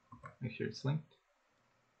 make sure it's linked.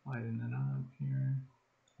 Lighten it up here,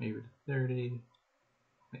 maybe to 30,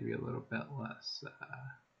 maybe a little bit less.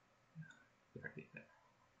 30 there.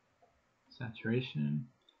 Saturation.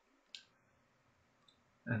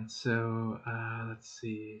 And so let's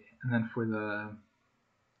see. And then for the,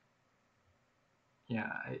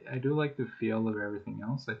 yeah, I do like the feel of everything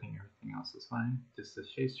else. I think everything else is fine. Just the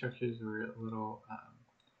shape structures were a little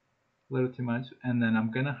too much. And then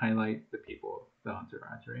I'm gonna highlight the people, the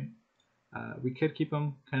entourage, right? We could keep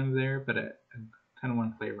them kind of there, but I kind of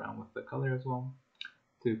want to play around with the color as well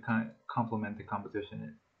to kind of complement the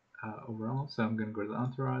composition overall. So I'm gonna go to the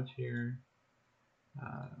entourage here.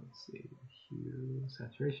 Let's see, hue,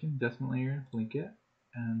 saturation, adjustment layer, link it,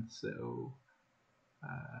 and so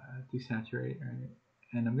desaturate, right?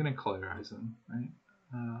 And I'm gonna colorize them, right?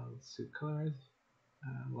 Let's see, colorize,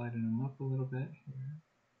 lighten them up a little bit here.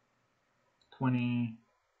 20,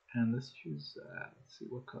 and let's choose. Let's see,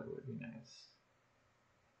 what color would be nice.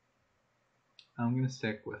 I'm gonna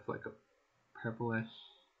stick with like a purplish,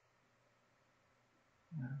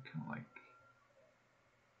 kind of like.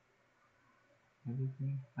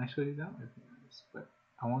 Maybe actually that might be nice, but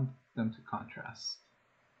I want them to contrast.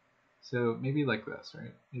 So maybe like this,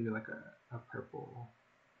 right? Maybe like a purple,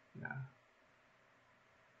 yeah,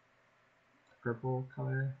 purple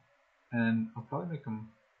color, and I'll probably make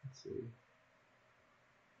them. Let's see,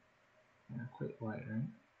 yeah, quite light, right?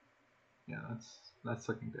 Yeah, that's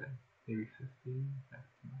looking good. maybe 50,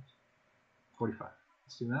 that's too much. 45,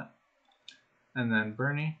 let's do that. And then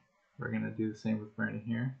Bernie, we're gonna do the same with Bernie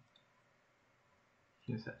here.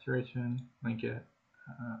 Use saturation, link it,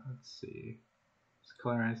 let's see, let's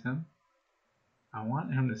colorize him. I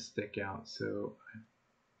want him to stick out, so I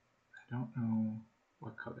don't know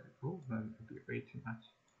what color. Oh, that would be way too much.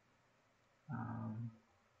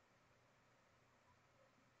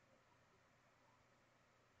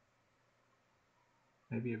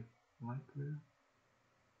 Maybe a light blue.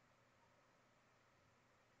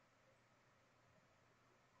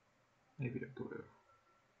 Maybe a blue.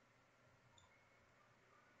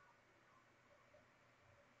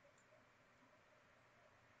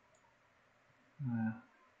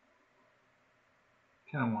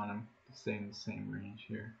 Kind of want them to stay in the same range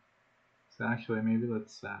here. So actually, maybe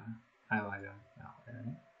let's highlight them that way,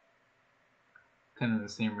 right? Kind of the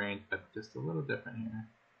same range, but just a little different here.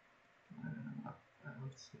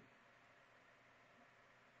 Let's see.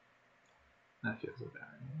 That feels about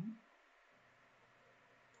right.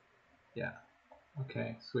 Yeah.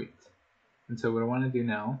 Okay, sweet. And so what I want to do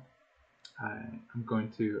now, I'm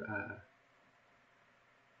going to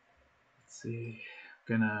let's see.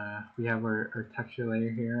 We have our texture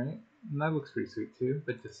layer here, right? And that looks pretty sweet too.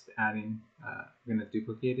 But just adding, I'm gonna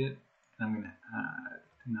duplicate it, and I'm gonna add,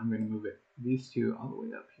 and I'm gonna move it these two all the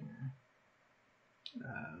way up here.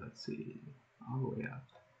 Let's see, all the way up.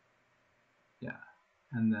 Yeah,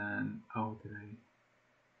 and then did I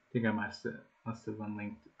think I must have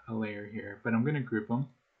unlinked a layer here, but I'm gonna group them.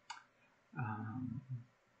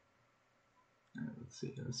 Let's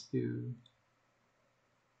see, let's do.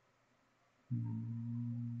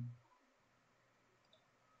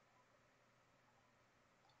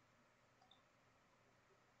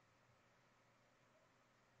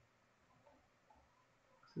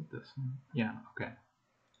 Is it this one? Yeah, okay.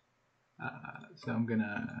 So I'm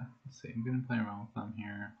gonna, let's see, I'm gonna play around with them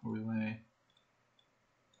here. Overlay.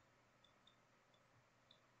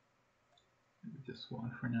 Maybe just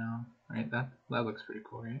one for now. Alright, that looks pretty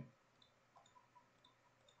cool, right?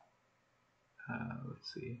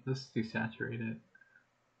 Let's see, let's desaturate it.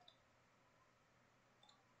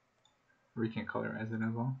 We can colorize it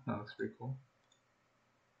as well. That looks pretty cool.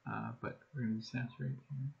 But we're gonna desaturate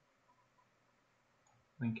here.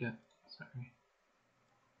 Link it. Sorry.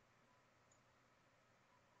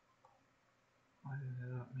 Widen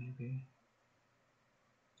it up maybe.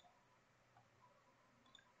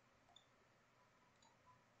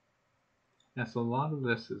 Yeah, so a lot of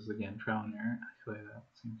this is again trial and error. Actually, that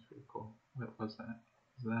seems pretty cool. What was that?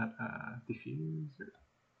 Was that diffuse or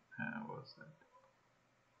what was that?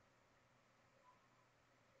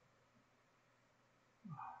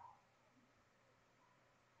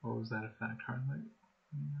 What was that effect? Hardlight?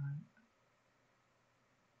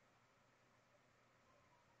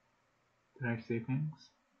 Did I say things?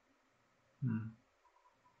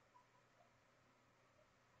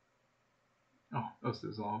 Oh, those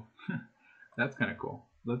dissolve. That's kind of cool.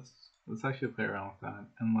 Let's actually play around with that,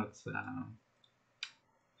 and let's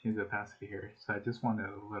change the opacity here. So I just want it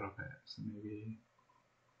a little bit. So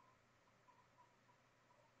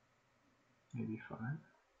maybe 5.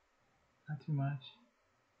 Not too much.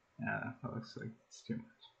 Yeah, that looks like it's too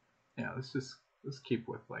much. Yeah, let's keep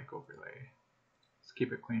with like overlay. Let's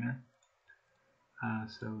keep it cleaner.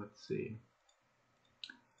 So let's see.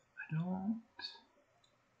 I don't.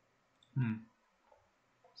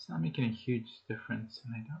 It's not making a huge difference,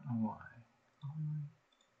 and I don't know why.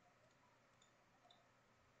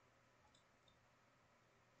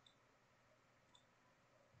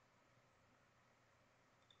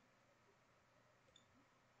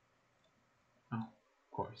 Oh,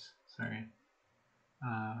 of course. Sorry.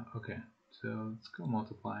 Okay, so let's go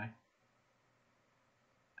multiply,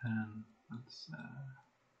 and let's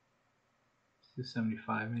do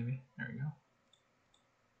 75 maybe. There we go.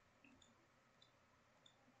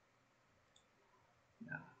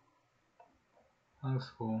 Yeah, that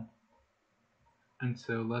looks cool. And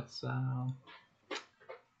so let's. I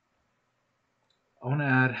want to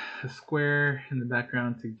add a square in the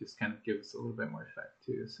background to just kind of give us a little bit more effect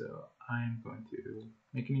too. So I'm going to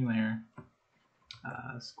make a new layer,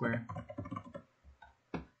 square,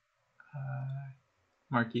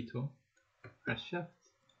 marquee tool, press shift.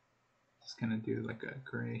 Just gonna do like a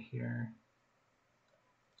gray here.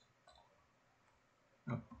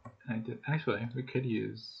 Oh, I did. Actually, we could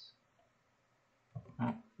use.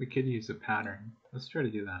 Oh, we could use a pattern. Let's try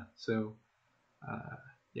to do that. So,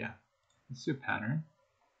 yeah, let's do pattern,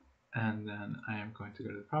 and then I am going to go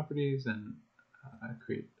to the properties and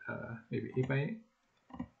create maybe 8x8.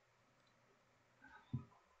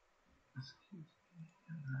 Excuse me.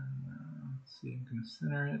 And then let's see, I'm going to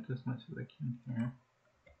center it as much as I can here.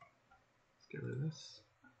 Let's get rid of this.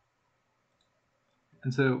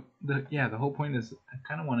 And so, the whole point is I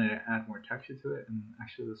kind of wanted to add more texture to it, and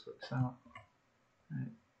actually this works out.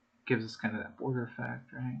 Right? Gives us kind of that border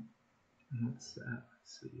effect, right? And let's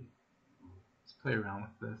see. Let's play around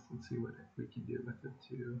with this. Let's see what we can do with it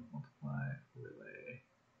to multiply, overlay.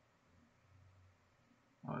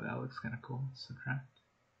 Oh, that looks kind of cool. Subtract.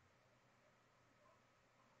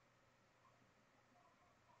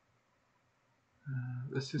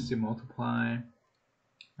 Let's just do multiply.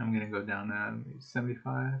 I'm going to go down to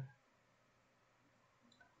 75.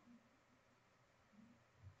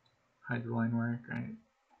 Hide the line work, right?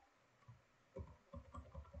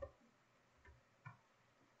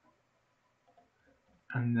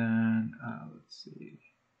 And then, let's see.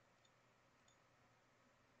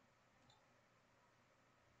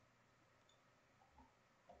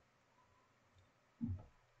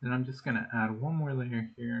 Then I'm just going to add one more layer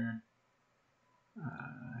here.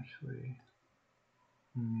 Actually,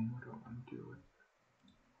 what do I want to do with it?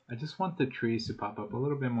 I just want the trees to pop up a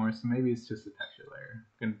little bit more, so maybe it's just a texture layer.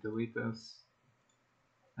 I'm going to delete this.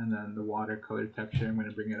 And then the watercolor texture, I'm going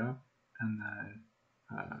to bring it up. And then,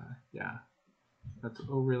 yeah, that's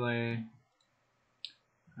overlay.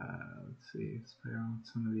 Let's see, let's play around with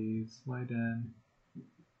some of these. Light in.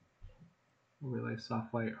 Overlay,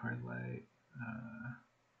 soft light, hard light.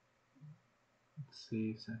 Let's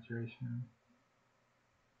see, saturation.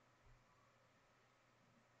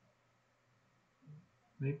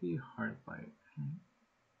 Maybe hard light.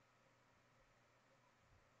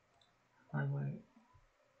 Hard light.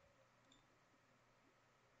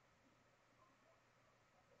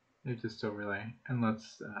 Maybe just overlay. And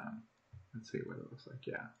let's see what it looks like.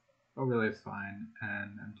 Yeah, overlay is fine.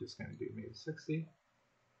 And I'm just going to do maybe 60.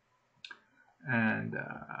 And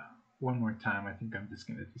one more time, I think I'm just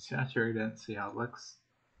going to desaturate it and see how it looks.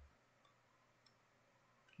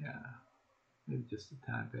 Yeah, maybe just a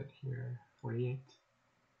tad bit here. 48.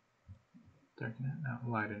 Darken it,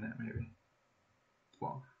 no, lighten it maybe.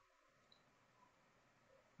 12.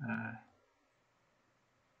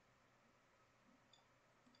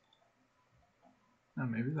 No,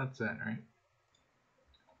 maybe that's it, right?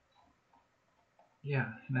 Yeah,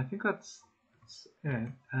 and I think that's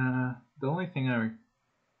it. The only thing I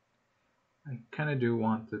kind of do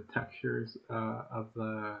want the textures of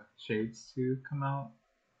the shades to come out.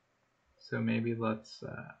 So maybe let's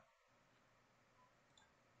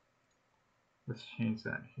change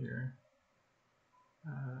that here.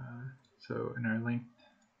 So in our linked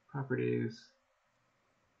properties,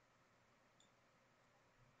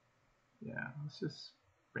 yeah, let's just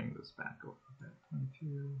bring this back a little bit.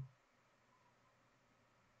 22.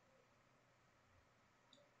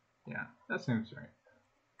 Yeah, that seems right.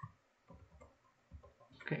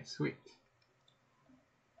 Okay, sweet.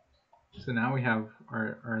 So now we have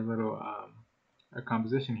our little our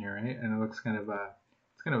composition here, right? And it looks kind of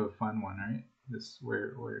it's kind of a fun one, right? This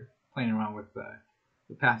we're playing around with the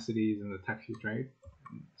opacities and the textures, right?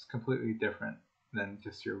 It's completely different than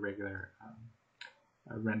just your regular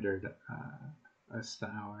rendered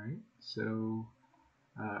style, right? So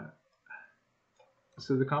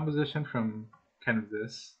so the composition from kind of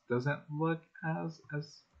this doesn't look as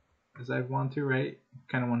I want to, right?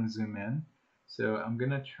 Kind of want to zoom in. So I'm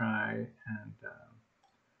gonna try and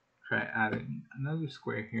try adding another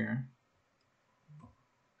square here.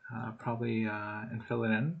 Probably and fill it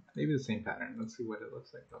in. Maybe the same pattern. Let's see what it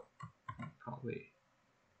looks like though. Probably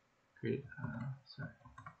create. Sorry.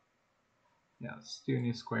 Yeah, let's do a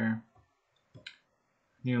new square.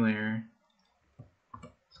 New layer.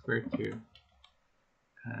 Square 2.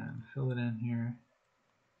 And fill it in here.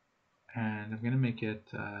 And I'm gonna make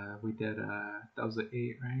it. We did. That was an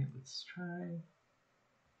 8, right? Let's try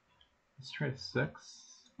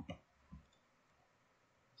 6.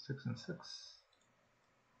 6 and 6.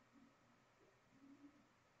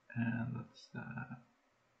 And let's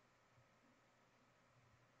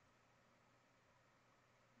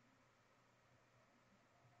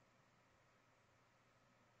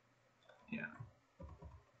yeah.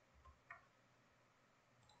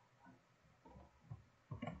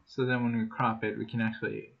 So then when we crop it, we can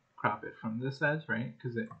actually crop it from this edge, right?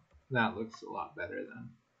 Because that looks a lot better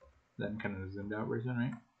than kind of the zoomed out version,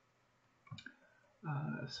 right?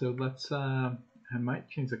 So let's I might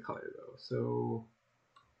change the color though. So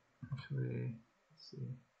actually, let's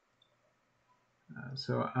see.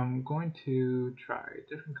 So I'm going to try a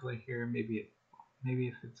different color here. Maybe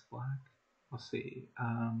if it's black, I'll see.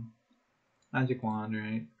 Magic wand,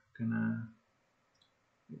 right? Gonna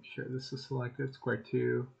make sure this is selected. Square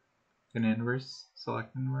 2. Gonna inverse,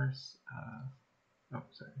 select inverse. Oh,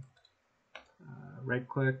 sorry. right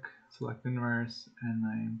click, select inverse, and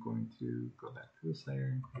I'm going to go back to this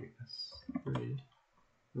layer, maybe S3,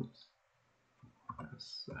 oops,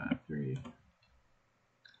 S3,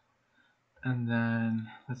 and then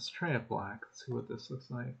let's try a black, let's see what this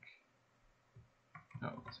looks like.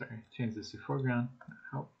 Oh, sorry, change this to foreground, that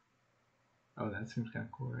help. Oh, that seems kind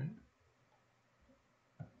of cool, right?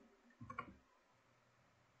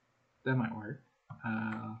 That might work.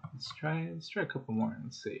 Let's try a couple more and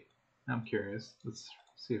let's see. Now I'm curious. Let's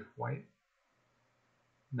see if white.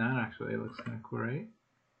 That actually looks kind of cool, right?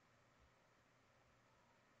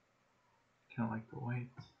 Kind of like the white.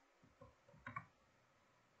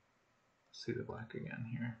 Let's see the black again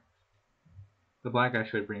here. The black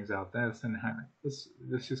actually brings out this and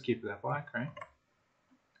let's just keep that black, right?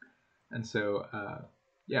 And so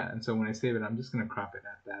yeah, and so when I save it, I'm just gonna crop it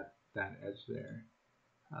at that edge there,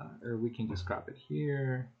 or we can just crop it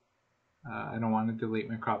here. I don't want to delete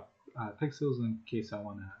my crop pixels in case I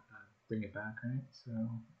want to bring it back, right? So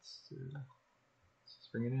let's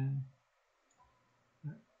just bring it in.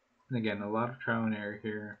 And again, a lot of trial and error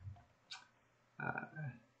here.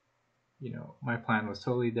 You know, my plan was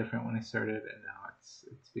totally different when I started, and now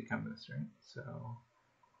it's become this, right? So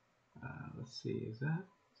let's see, is that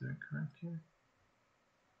correct here?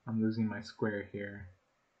 I'm losing my square here.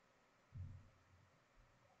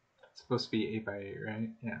 It's supposed to be 8 by 8, right?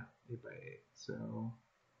 Yeah, 8 by 8. So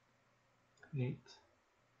 8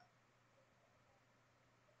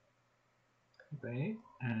 by 8,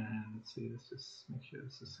 and let's see. Let's just make sure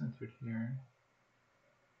this is centered here.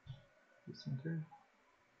 Is it centered?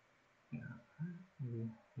 Yeah, maybe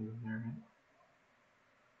there,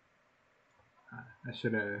 right? I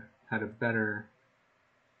should have had a better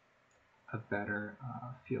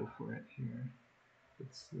feel for it here.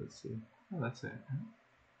 Let's see. Oh, that's it.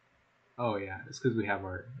 Oh yeah, it's because we have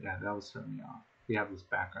our, yeah, that was throwing me off. We have this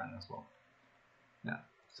background as well. Yeah,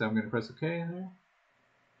 so I'm gonna press OK there.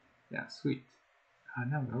 Yeah, sweet.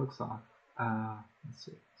 No, that looks off. Let's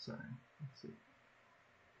see. Sorry. Let's see.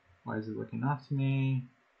 Why is it looking off to me?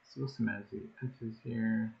 It's supposed to match the edges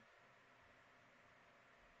here.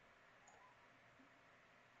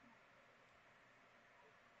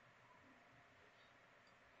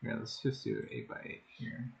 Yeah, let's just do 8 by 8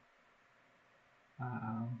 here.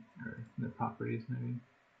 Or the properties maybe.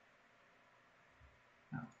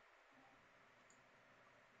 No.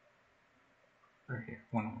 Or here,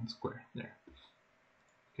 1 square. There.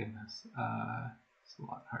 Goodness. It's a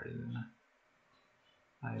lot harder than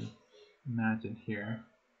I imagined here.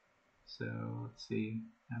 So let's see.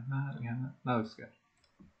 Have that. We have that. That looks good.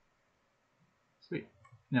 Sweet.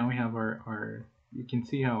 Now we have our you can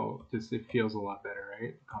see how just it feels a lot better,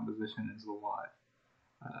 right? The composition is a lot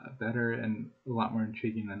better and a lot more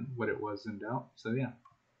intriguing than what it was zoomed out. So yeah.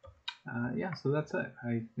 Yeah, so that's it.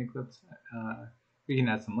 I think that's it. We can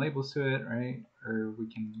add some labels to it, right? Or we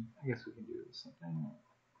can, I guess we can do something.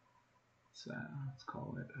 Let's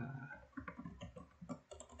call it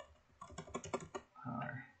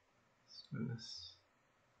let's move this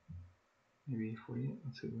maybe 48.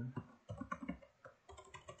 Let's see what.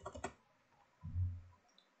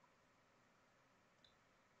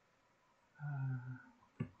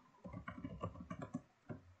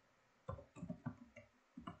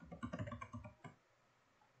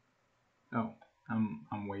 Oh,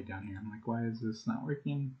 I'm way down here. I'm like, why is this not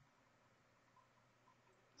working?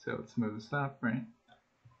 So let's move this up, right?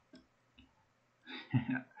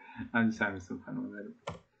 I'm just having some fun with it.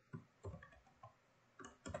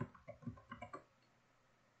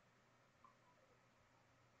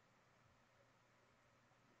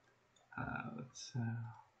 Let's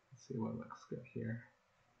see what looks good here.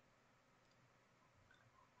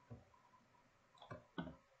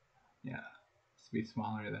 Yeah, let's be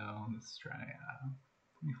smaller though. Let's try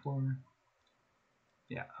 24.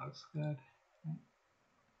 Yeah, that looks good.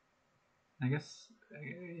 I guess,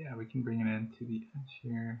 yeah, we can bring it into the edge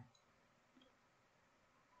here.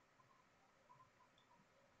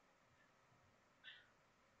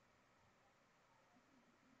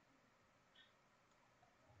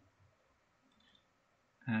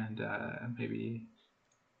 And maybe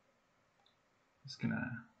just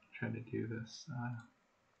gonna try to do this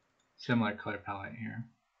similar color palette here.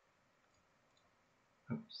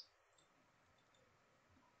 Oops.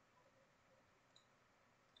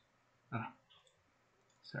 Oh,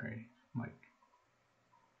 sorry, Mike.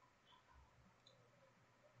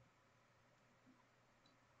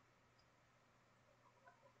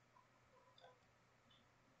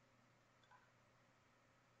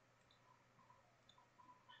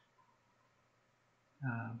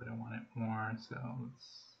 But I want it more, so let's.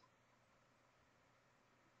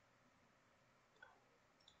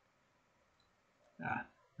 Yeah,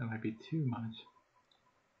 that might be too much.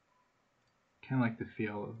 Kind of like the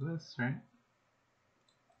feel of this, right?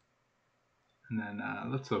 And then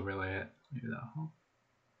let's overlay it. Maybe that'll help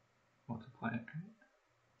multiply it, right?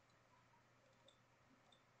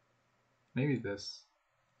 Maybe this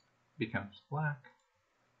becomes black.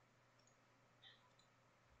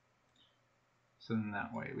 So then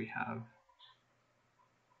that way we have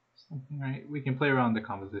something, right? We can play around the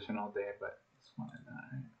composition all day, but just wanted that,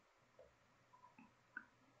 right?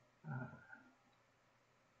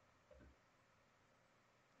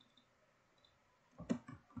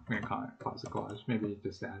 I'm gonna call it pause the collage. Maybe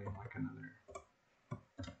just adding like another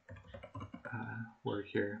word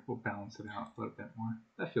here will balance it out a little bit more.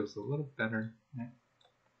 That feels a little better, right?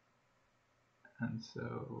 And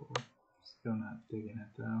so still not digging it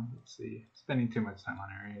though. Let's see. Spending too much time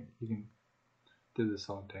on it, right? You can do this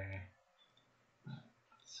all day.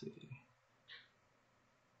 Let's see.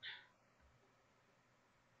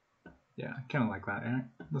 Yeah, kind of like that, right?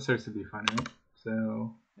 This starts to be fun, right?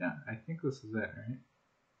 So yeah, I think this is it, right?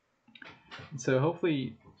 So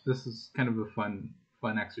hopefully this is kind of a fun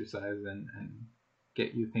exercise and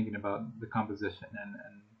get you thinking about the composition and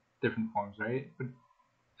different forms, right? But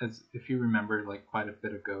as if you remember, like quite a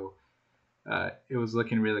bit ago, it was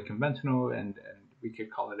looking really conventional and we could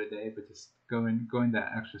call it a day, but just going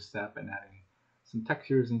that extra step and adding some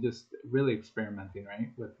textures and just really experimenting,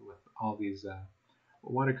 right, with all these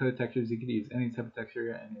watercolor textures. You could use any type of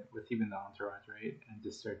texture and with even the entourage, right, and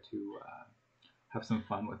just start to have some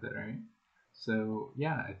fun with it, right? So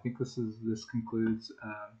yeah, I think this concludes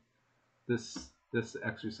this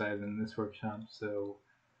exercise in this workshop. So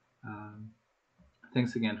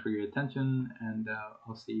thanks again for your attention, and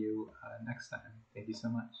I'll see you next time. Thank you so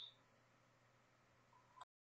much.